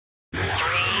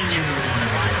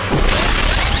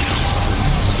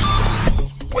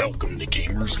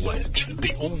Gamer's Ledge,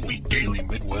 the only daily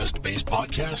Midwest-based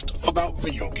podcast about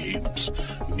video games.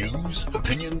 News,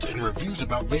 opinions, and reviews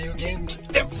about video games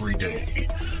every day.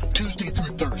 Tuesday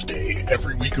through Thursday,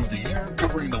 every week of the year,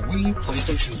 covering the Wii,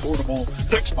 PlayStation Portable,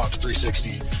 Xbox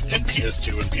 360, and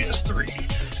PS2 and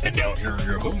PS3. And now here are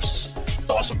your hosts,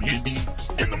 Awesome Andy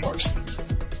and the Marksman.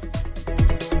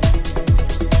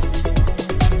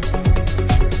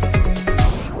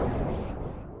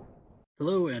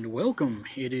 Hello and welcome.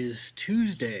 It is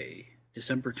Tuesday,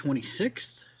 December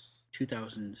 26th,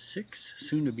 2006,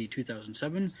 soon to be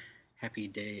 2007. Happy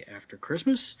day after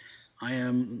Christmas. I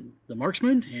am the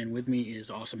Marksman, and with me is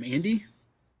Awesome Andy.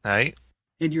 Hi.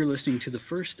 And you're listening to the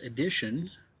first edition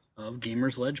of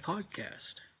Gamer's Ledge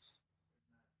podcast.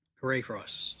 Hooray for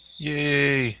us.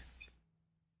 Yay.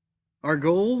 Our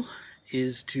goal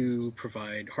is to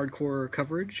provide hardcore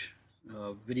coverage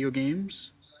of video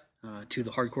games to the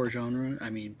hardcore genre.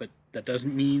 But that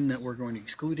doesn't mean that we're going to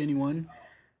exclude anyone.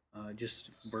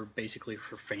 We're basically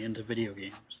for fans of video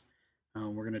games.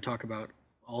 We're going to talk about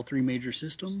all three major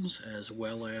systems, as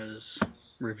well as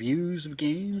reviews of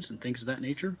games and things of that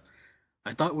nature.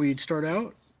 I thought we'd start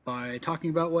out by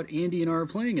talking about what Andy and I are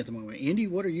playing at the moment. Andy,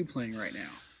 what are you playing right now?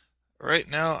 Right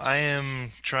now, I am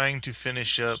trying to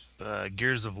finish up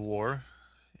Gears of War,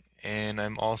 and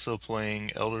I'm also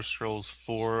playing Elder Scrolls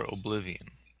 4 Oblivion.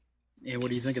 And what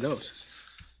do you think of those?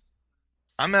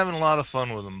 I'm having a lot of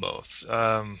fun with them both.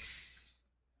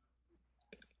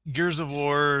 Gears of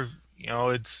War,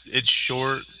 it's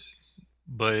short,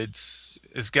 but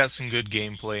it's got some good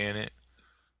gameplay in it.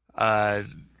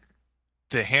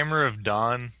 The Hammer of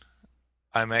Dawn,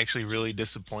 I'm actually really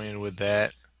disappointed with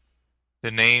that.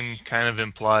 The name kind of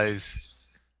implies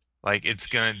like it's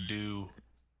gonna do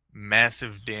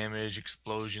massive damage,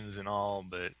 explosions and all,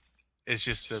 but it's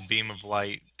just a beam of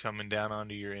light coming down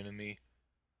onto your enemy.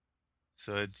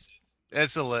 So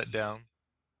it's a letdown.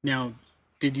 Now,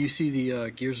 did you see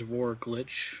the Gears of War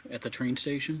glitch at the train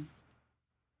station?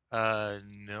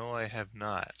 No, I have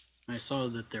not. I saw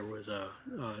that there was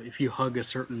if you hug a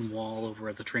certain wall over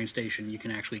at the train station, you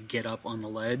can actually get up on the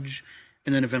ledge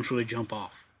and then eventually jump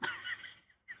off.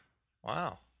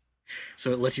 Wow.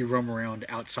 So it lets you roam around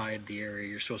outside the area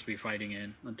you're supposed to be fighting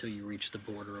in until you reach the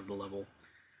border of the level.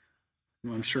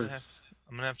 I'm sure.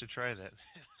 I'm gonna have to try that.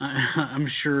 I'm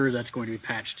sure that's going to be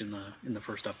patched in the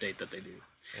first update that they do.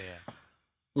 Yeah.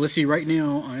 Let's see. Right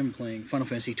now, I'm playing Final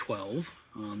Fantasy 12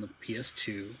 on the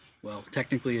PS2. Well,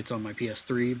 technically, it's on my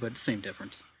PS3, but same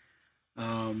difference.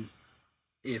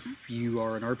 If you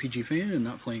are an RPG fan and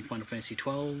not playing Final Fantasy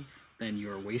 12, then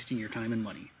you are wasting your time and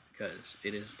money, because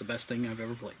it is the best thing I've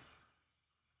ever played.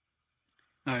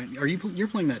 You're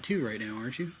playing that too right now,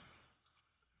 aren't you?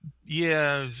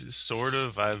 Yeah, sort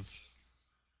of.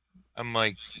 I'm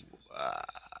like,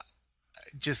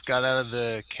 just got out of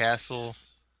the castle,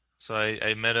 so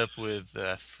I met up with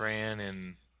Fran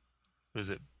and was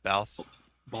it Balthia?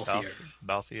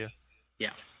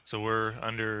 Yeah. So we're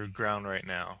underground right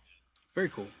now. Very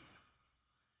cool.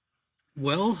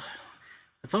 Well,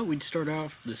 I thought we'd start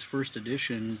off this first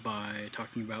edition by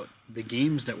talking about the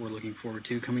games that we're looking forward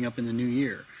to coming up in the new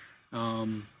year.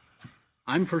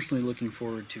 I'm personally looking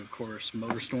forward to, of course,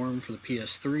 MotorStorm for the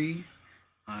PS3.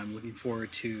 I'm looking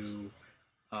forward to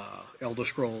Elder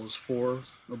Scrolls 4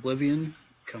 Oblivion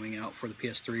coming out for the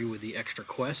PS3 with the extra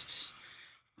quests.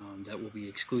 That will be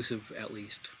exclusive, at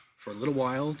least for a little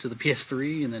while, to the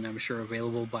PS3, and then I'm sure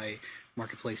available by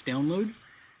Marketplace download.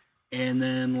 And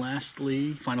then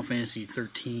lastly, Final Fantasy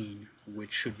 13,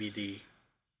 which should be the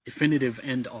definitive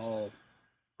end-all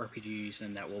RPGs,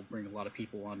 and that will bring a lot of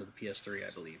people onto the PS3,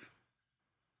 I believe.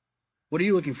 What are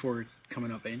you looking forward to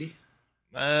coming up, Andy?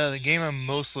 The game I'm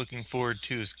most looking forward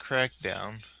to is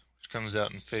Crackdown, which comes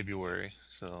out in February,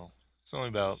 so it's only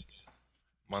about a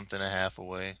month and a half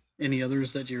away. Any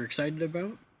others that you're excited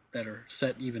about that are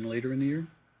set even later in the year?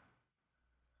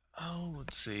 Oh,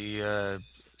 let's see.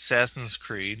 Assassin's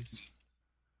Creed,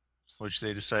 which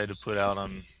they decided to put out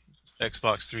on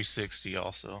Xbox 360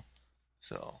 also.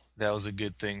 So that was a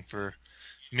good thing for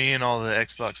me and all the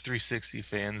Xbox 360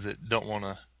 fans that don't want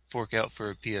to fork out for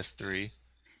a PS3.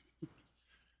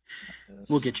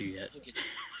 We'll get you yet.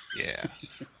 Yeah,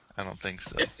 I don't think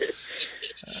so.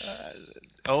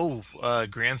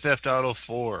 Grand Theft Auto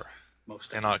 4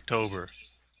 in October.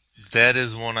 That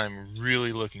is one I'm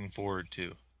really looking forward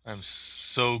to. I'm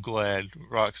so glad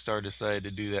Rockstar decided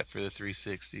to do that for the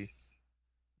 360.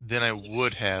 Then I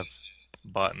would have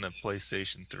bought a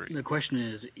PlayStation 3. The question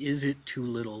is it too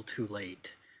little, too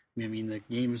late? I mean, the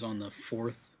game's on the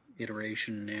fourth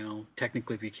iteration now.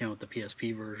 Technically, if you count the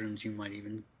PSP versions, you might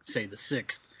even say the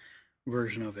sixth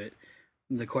version of it.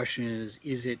 The question is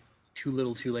it too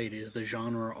little too late? Is the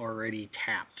genre already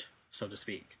tapped, so to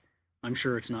speak? I'm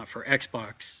sure it's not for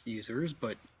Xbox users,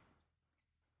 but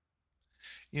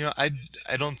I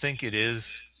don't think it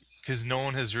is, because no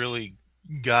one has really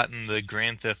gotten the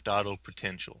Grand Theft Auto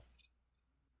potential.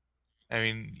 I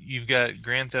mean, you've got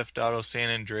Grand Theft Auto San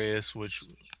Andreas, which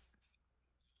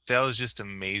that was just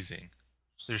amazing.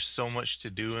 There's so much to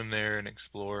do in there and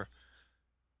explore.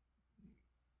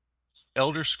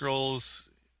 Elder Scrolls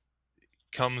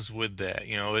comes with that.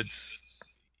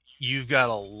 You've got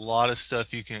a lot of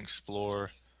stuff you can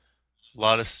explore, a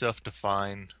lot of stuff to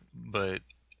find, but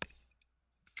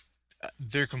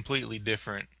they're completely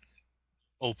different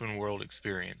open world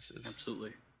experiences.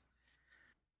 absolutely.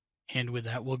 And with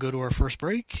that, we'll go to our first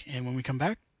break, and when we come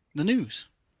back, the news.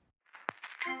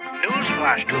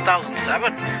 Newsflash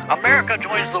 2007. America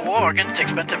joins the war against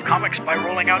expensive comics by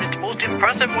rolling out its most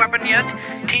impressive weapon yet,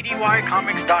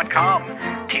 TDYcomics.com.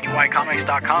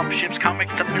 TDYcomics.com ships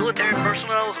comics to military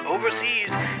personnel overseas,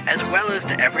 as well as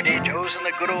to everyday Joes in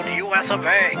the good old US of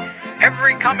A.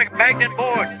 Every comic bagged and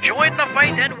board. Join the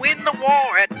fight and win the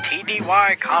war at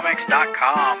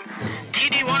TDYcomics.com.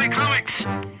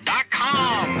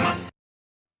 TDYcomics.com.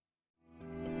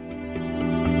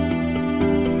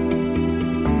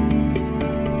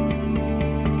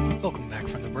 Welcome back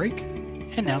from the break,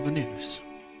 and now the news.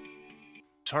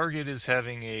 Target is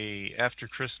having a after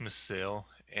Christmas sale,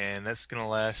 and that's going to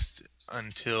last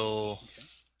until, I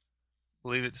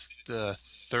believe it's the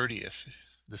 30th,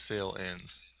 the sale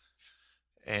ends.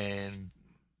 And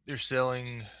they're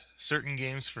selling certain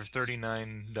games for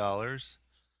 $39,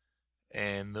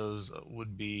 and those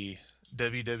would be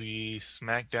WWE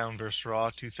SmackDown vs. Raw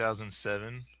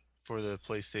 2007 for the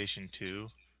PlayStation 2.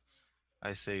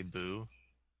 I say boo.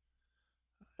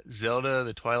 Zelda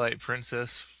the Twilight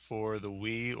Princess for the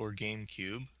Wii or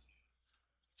GameCube.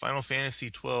 Final Fantasy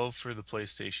XII for the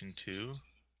PlayStation 2.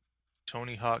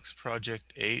 Tony Hawk's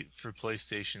Project 8 for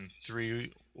PlayStation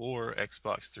 3 or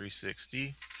Xbox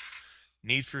 360.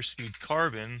 Need for Speed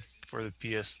Carbon for the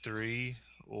PS3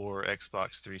 or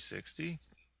Xbox 360.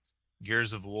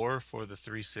 Gears of War for the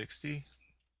 360.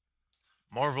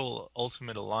 Marvel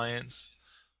Ultimate Alliance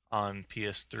on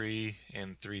PS3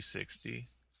 and 360.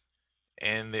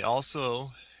 And they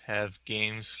also have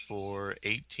games for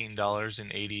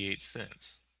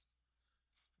 $18.88.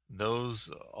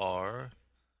 Those are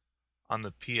on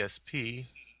the PSP,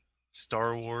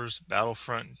 Star Wars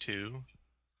Battlefront 2,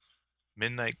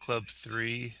 Midnight Club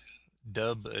 3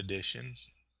 Dub Edition,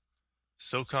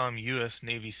 SOCOM US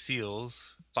Navy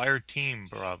SEALs,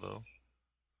 Fireteam Bravo,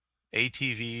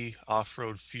 ATV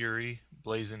Off-Road Fury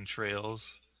Blazing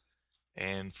Trails,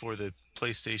 and for the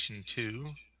PlayStation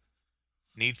 2,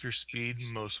 Need for Speed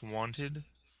Most Wanted,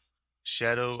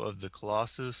 Shadow of the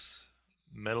Colossus,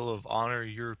 Medal of Honor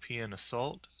European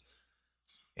Assault,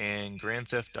 and Grand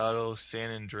Theft Auto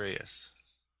San Andreas.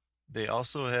 They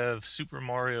also have Super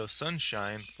Mario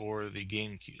Sunshine for the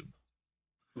GameCube.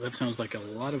 Well, that sounds like a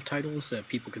lot of titles that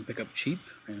people can pick up cheap,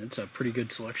 and it's a pretty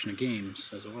good selection of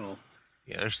games as well.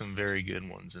 Yeah, there's some very good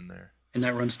ones in there. And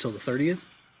that runs till the 30th?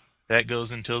 That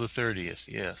goes until the 30th,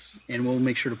 yes. And we'll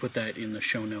make sure to put that in the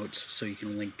show notes so you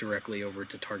can link directly over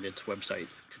to Target's website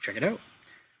to check it out.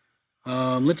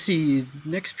 Let's see.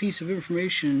 Next piece of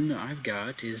information I've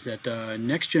got is that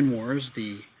Next Gen Wars,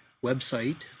 the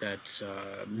website that's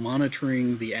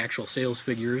monitoring the actual sales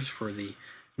figures for the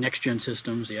next gen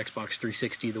systems, the Xbox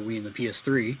 360, the Wii, and the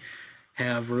PS3,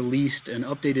 have released an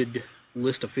updated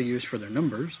list of figures for their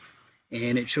numbers.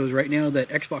 And it shows right now that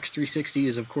Xbox 360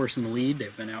 is, of course, in the lead.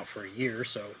 They've been out for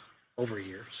over a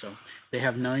year. So they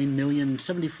have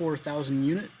 9,074,000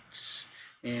 units,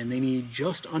 and they need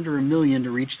just under 1 million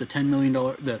to reach the $10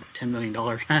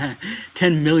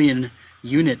 million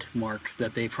unit mark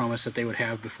that they promised that they would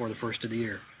have before the first of the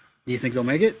year. Do you think they'll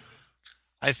make it?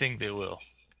 I think they will.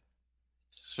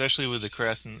 Especially with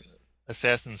the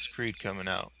Assassin's Creed coming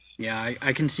out. Yeah,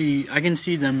 I can see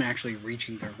them actually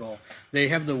reaching their goal. They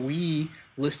have the Wii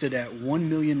listed at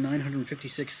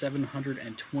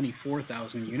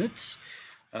 1,956,724,000 units.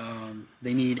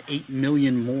 They need 8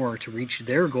 million more to reach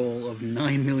their goal of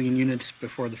 9 million units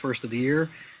before the first of the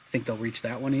year. Think they'll reach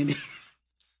that one, Andy?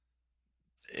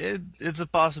 It's a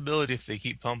possibility if they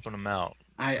keep pumping them out.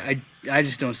 I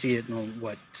just don't see it in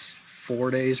 4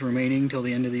 days remaining till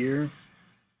the end of the year.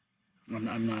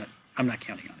 I'm not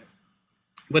counting on it.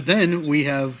 But then we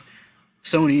have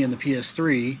Sony and the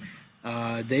PS3.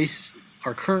 They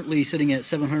are currently sitting at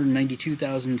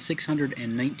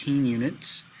 792,619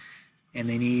 units, and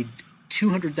they need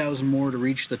 200,000 more to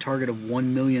reach the target of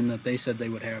 1 million that they said they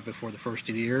would have before the first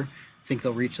of the year. Think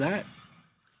they'll reach that?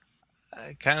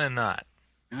 Kind of not.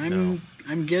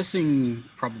 I'm guessing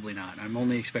probably not. I'm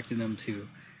only expecting them to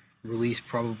release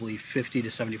probably 50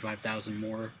 to 75,000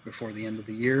 more before the end of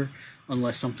the year,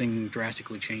 unless something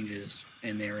drastically changes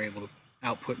and they are able to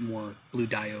output more blue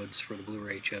diodes for the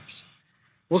Blu-ray chips.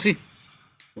 We'll see.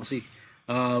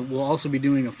 We'll also be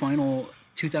doing a final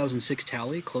 2006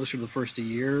 tally closer to the first of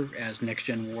the year as Next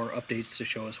Gen War updates to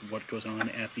show us what goes on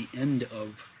at the end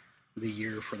of the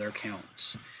year for their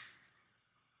counts.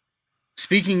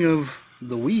 Speaking of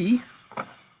the Wii,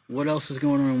 what else is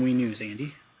going on in Wii news,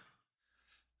 Andy?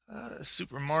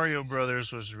 Super Mario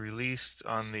Brothers was released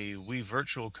on the Wii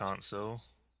Virtual Console.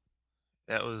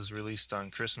 That was released on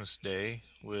Christmas Day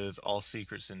with all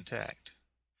secrets intact.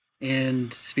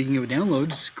 And speaking of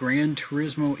downloads, Gran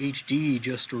Turismo HD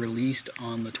just released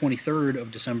on the 23rd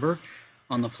of December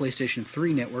on the PlayStation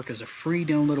 3 network as a free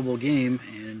downloadable game,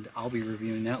 and I'll be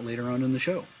reviewing that later on in the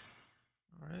show.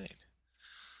 All right.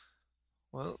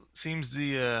 Well, it seems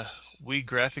the Wii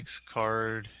graphics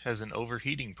card has an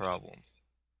overheating problem.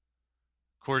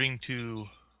 According to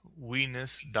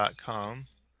Weeness.com,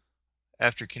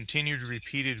 after continued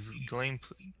repeated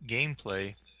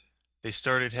gameplay, they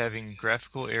started having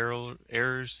graphical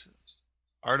errors,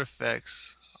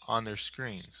 artifacts on their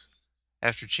screens.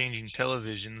 After changing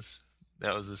televisions,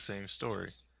 that was the same story.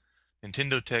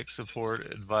 Nintendo Tech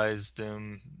Support advised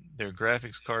them their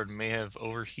graphics card may have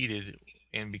overheated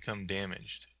and become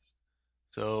damaged.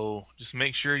 So just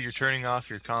make sure you're turning off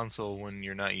your console when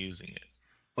you're not using it.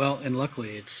 Well, and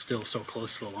luckily it's still so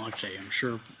close to the launch day. I'm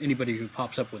sure anybody who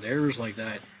pops up with errors like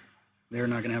that, they're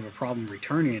not going to have a problem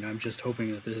returning it. I'm just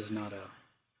hoping that this is not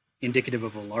indicative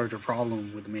of a larger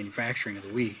problem with the manufacturing of the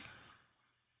Wii.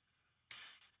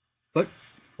 But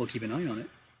we'll keep an eye on it.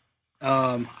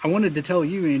 I wanted to tell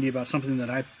you, Andy, about something that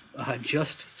I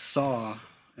just saw.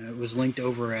 It was linked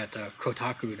over at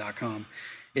Kotaku.com.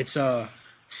 It's a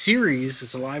series.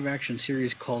 It's a live-action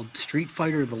series called Street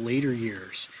Fighter: The Later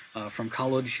Years from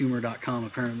collegehumor.com.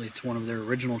 Apparently, it's one of their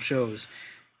original shows.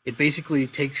 It basically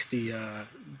takes the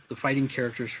fighting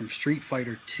characters from Street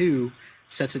Fighter 2,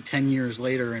 sets it 10 years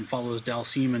later, and follows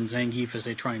Dalsim and Zangief as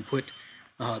they try and put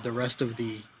the rest of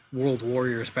the World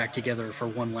Warriors back together for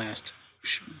one last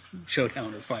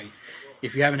showdown or fight.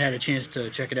 If you haven't had a chance to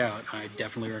check it out, I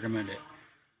definitely recommend it.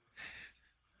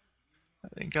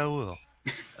 I think I will.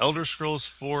 Elder Scrolls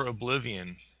 4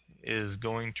 Oblivion is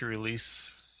going to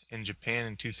release in Japan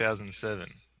in 2007.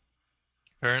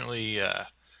 Apparently,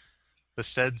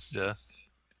 Bethesda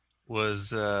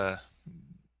was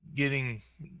getting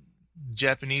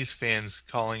Japanese fans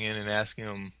calling in and asking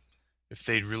them if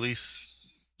they'd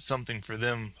release something for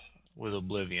them with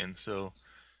Oblivion. So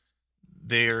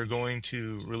they are going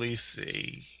to release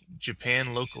a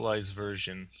Japan localized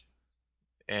version,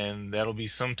 and that'll be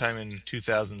sometime in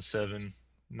 2007.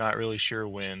 Not really sure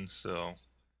when, so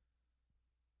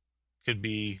could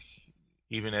be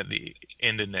even at the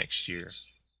end of next year.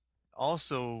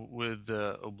 Also with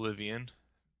Oblivion,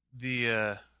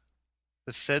 the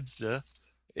Bethesda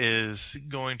is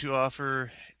going to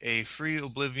offer a free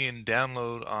Oblivion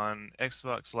download on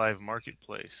Xbox Live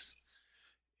Marketplace.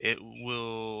 It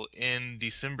will end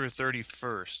December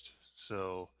 31st,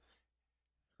 so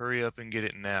hurry up and get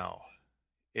it now.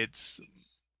 It's,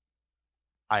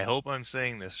 I hope I'm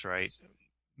saying this right,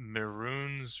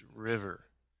 Maroons River.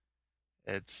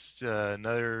 It's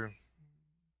another,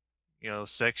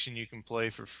 section you can play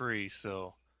for free,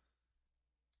 so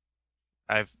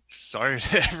I'm sorry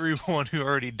to everyone who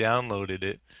already downloaded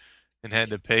it and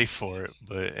had to pay for it,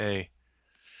 but hey,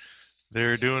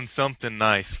 they're doing something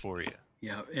nice for you.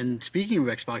 Yeah, and speaking of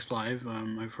Xbox Live,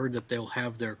 I've heard that they'll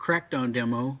have their Crackdown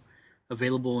demo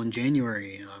available in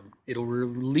January. It'll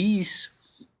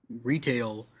release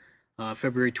retail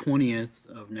February 20th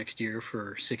of next year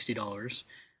for $60,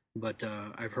 but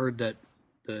I've heard that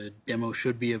the demo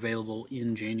should be available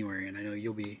in January, and I know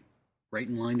you'll be right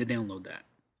in line to download that.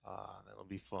 That'll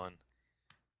be fun.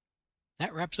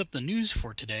 That wraps up the news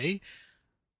for today.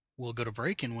 We'll go to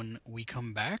break, and when we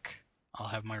come back, I'll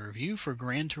have my review for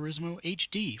Gran Turismo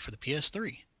HD for the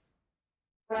PS3.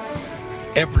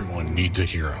 Everyone needs a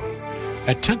hero.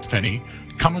 At 10th Penny,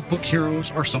 comic book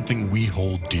heroes are something we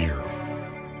hold dear.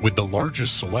 With the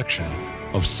largest selection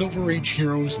of Silver Age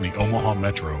heroes in the Omaha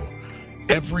Metro,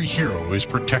 every hero is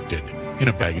protected in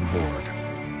a bag and board.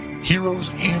 Heroes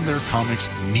and their comics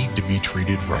need to be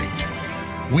treated right.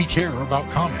 We care about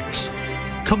comics.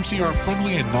 Come see our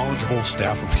friendly and knowledgeable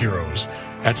staff of heroes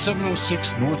at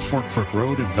 706 North Fort Crook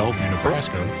Road in Bellevue,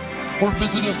 Nebraska, or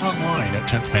visit us online at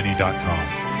 10thpenny.com.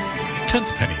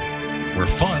 10th Penny, where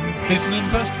fun is an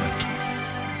investment.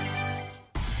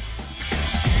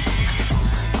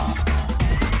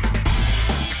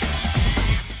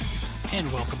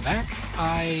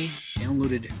 I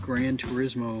downloaded Gran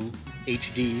Turismo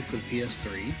HD for the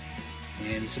PS3,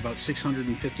 and it's about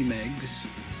 650 megs,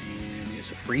 and it's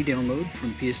a free download from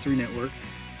the PS3 network.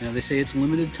 Now, they say it's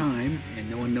limited time, and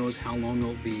no one knows how long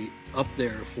it'll be up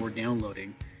there for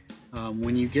downloading.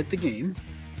 When you get the game,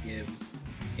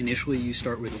 initially you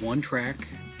start with one track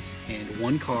and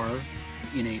one car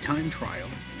in a time trial,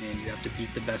 and you have to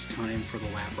beat the best time for the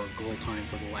lap or goal time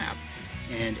for the lap.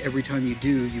 And every time you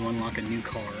do, you unlock a new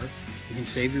car. You can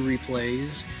save your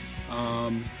replays.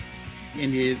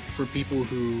 For people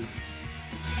who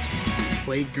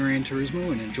played Gran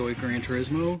Turismo and enjoy Gran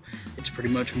Turismo, it's pretty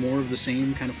much more of the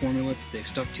same kind of formula that they've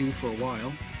stuck to for a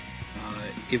while.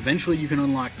 Eventually you can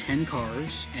unlock 10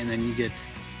 cars, and then you get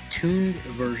tuned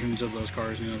versions of those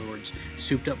cars, in other words,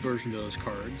 souped up versions of those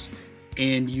cars,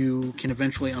 and you can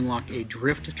eventually unlock a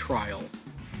drift trial.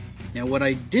 Now, what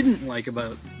I didn't like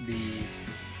about the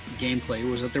gameplay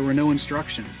was that there were no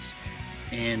instructions,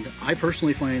 and I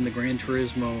personally find the Gran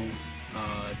Turismo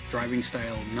driving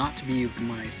style not to be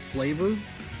my flavor.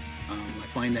 I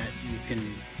find that you can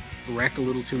wreck a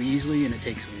little too easily, and it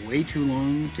takes way too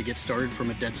long to get started from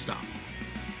a dead stop.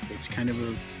 It's kind of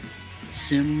a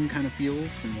sim kind of feel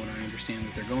from what I understand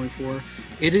that they're going for.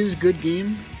 It is a good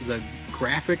game. The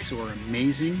graphics are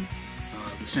amazing.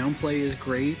 The sound play is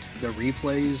great. The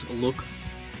replays look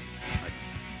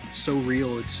so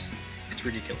real, it's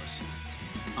ridiculous.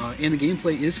 And the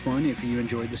gameplay is fun if you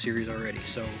enjoyed the series already.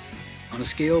 So on a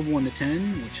scale of 1 to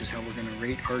 10, which is how we're going to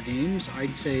rate our games,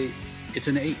 I'd say it's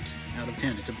an 8 out of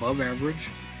 10. It's above average.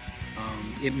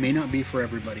 It may not be for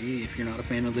everybody. If you're not a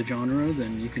fan of the genre,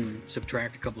 then you can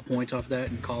subtract a couple points off that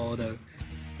and call it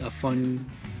a fun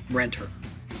renter.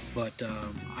 But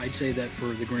I'd say that for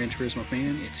the Gran Turismo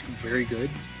fan, it's very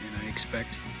good, and I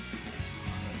expect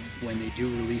when they do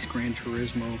release Gran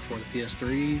Turismo for the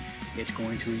PS3, it's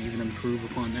going to even improve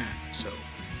upon that. So,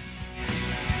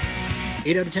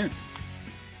 8 out of 10.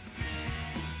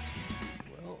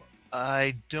 Well,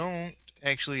 I don't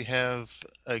actually have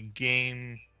a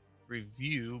game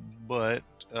review, but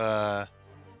I'll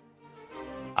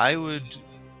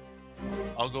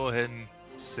go ahead and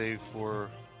save for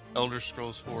Elder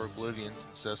Scrolls 4 Oblivion,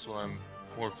 since that's what I'm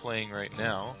more playing right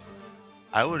now.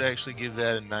 I would actually give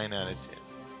that a 9 out of 10.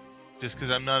 Just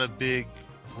because I'm not a big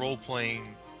role-playing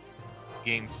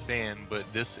game fan, but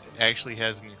this actually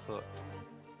has me hooked.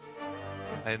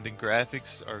 And the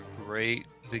graphics are great.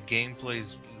 The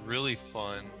gameplay's really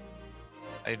fun.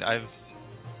 I'm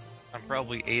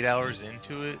probably 8 hours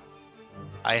into it.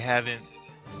 I haven't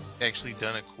actually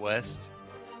done a quest.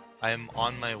 I'm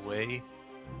on my way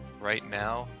right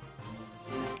now,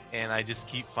 and I just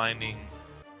keep finding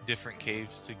different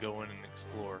caves to go in and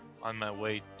explore on my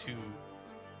way to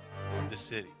the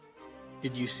city.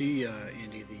 Did you see,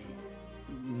 Andy, the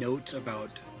notes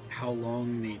about how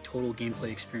long the total gameplay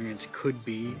experience could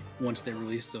be once they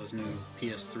release those new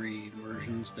PS3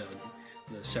 versions, the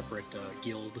separate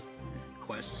guild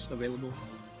quests available?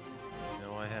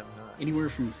 No, I have not. Anywhere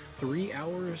from 3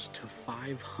 hours to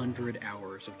 500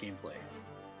 hours of gameplay.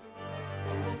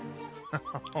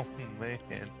 Oh,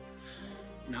 man.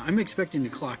 Now, I'm expecting to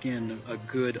clock in a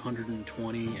good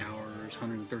 120 hours,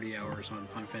 130 hours on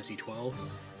Final Fantasy 12,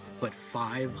 but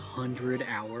 500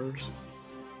 hours?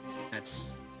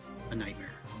 That's a nightmare.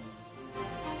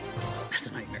 That's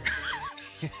a nightmare.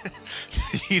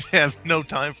 You'd have no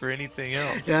time for anything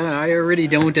else. Yeah, I already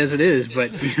don't as it is, but,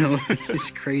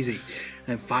 it's crazy.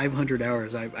 At 500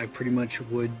 hours, I pretty much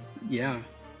would, yeah,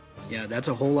 that's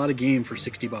a whole lot of game for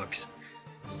 $60.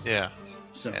 Yeah.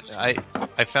 So And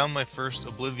I found my first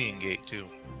Oblivion gate too.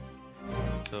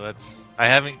 So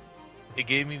it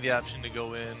gave me the option to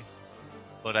go in,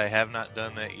 but I have not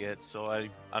done that yet, so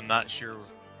I'm not sure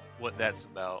what that's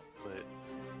about, but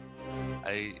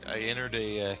I entered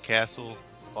a castle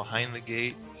behind the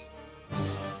gate,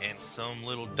 and some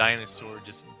little dinosaur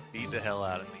just beat the hell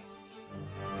out of me.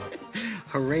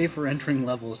 hooray for entering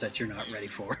levels that you're not ready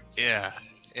for. Yeah,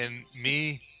 and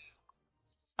me,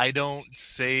 I don't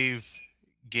save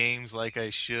games like I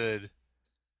should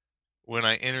when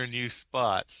I enter new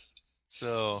spots.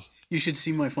 So You should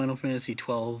see my Final Fantasy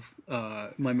 12,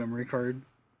 my memory card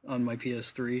on my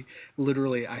PS3.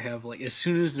 Literally, I have, as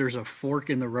soon as there's a fork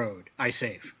in the road, I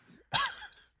save.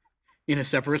 In a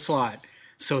separate slot.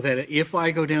 So that if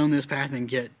I go down this path and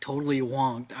get totally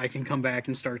wonked, I can come back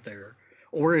and start there.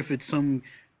 Or if it's some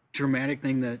dramatic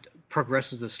thing that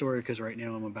progresses the story, because right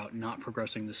now I'm about not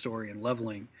progressing the story and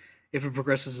leveling. If it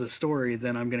progresses the story,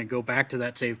 then I'm going to go back to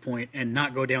that save point and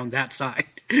not go down that side.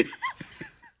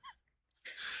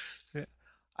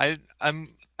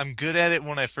 I'm good at it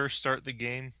when I first start the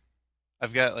game.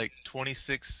 I've got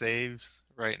 26 saves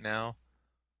right now.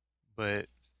 but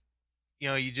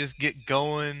you just get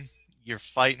going. You're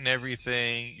fighting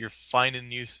everything. You're finding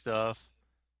new stuff.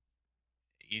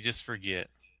 You just forget.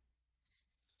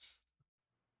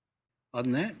 Other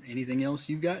than that, anything else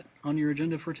you got on your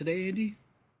agenda for today, Andy?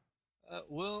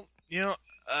 Well,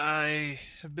 I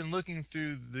have been looking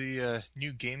through the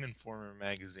new Game Informer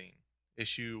magazine,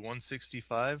 issue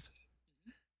 165,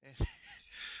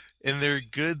 and they're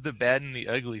good, the bad, and the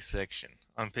ugly section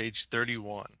on page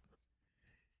 31.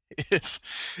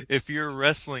 If you're a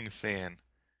wrestling fan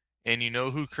and you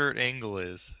know who Kurt Angle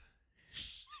is,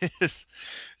 this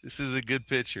is a good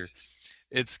picture.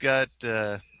 It's got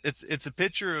it's a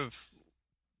picture of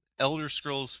Elder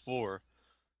Scrolls 4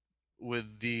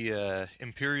 with the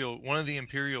one of the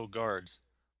Imperial guards,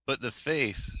 but the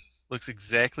face looks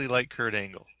exactly like Kurt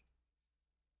Angle.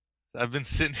 I've been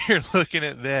sitting here looking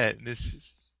at that, and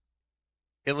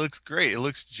it looks great. It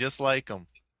looks just like him.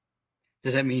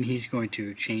 Does that mean he's going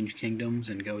to change kingdoms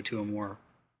and go to a more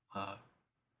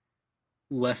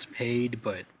less paid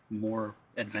but more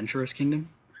adventurous kingdom?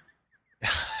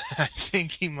 I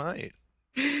think he might.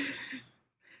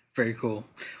 Very cool.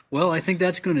 Well, I think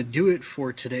that's going to do it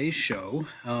for today's show.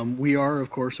 We are, of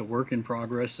course, a work in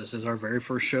progress. This is our very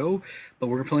first show, but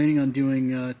we're planning on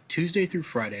doing Tuesday through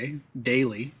Friday,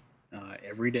 daily,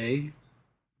 every day,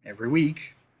 every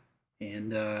week.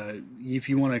 And if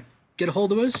you want to get a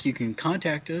hold of us, you can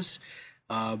contact us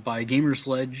by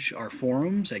Gamersledge, our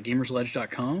forums at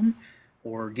gamersledge.com,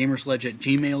 or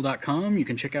gamersledge@gmail.com. You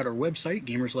can check out our website,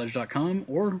 gamersledge.com,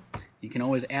 or you can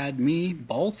always add me,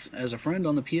 Balth, as a friend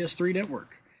on the PS3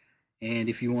 network. And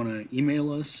if you want to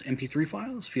email us MP3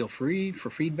 files, feel free for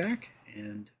feedback.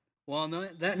 And well, on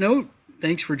that note,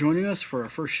 thanks for joining us for our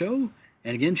first show.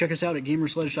 And again, check us out at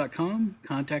gamersledge.com.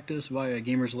 Contact us via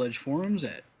Gamersledge forums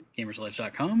at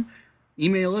gamersledge.com.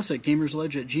 Email us at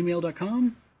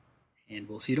gamersledge@gmail.com. And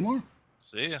we'll see you tomorrow.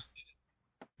 See ya.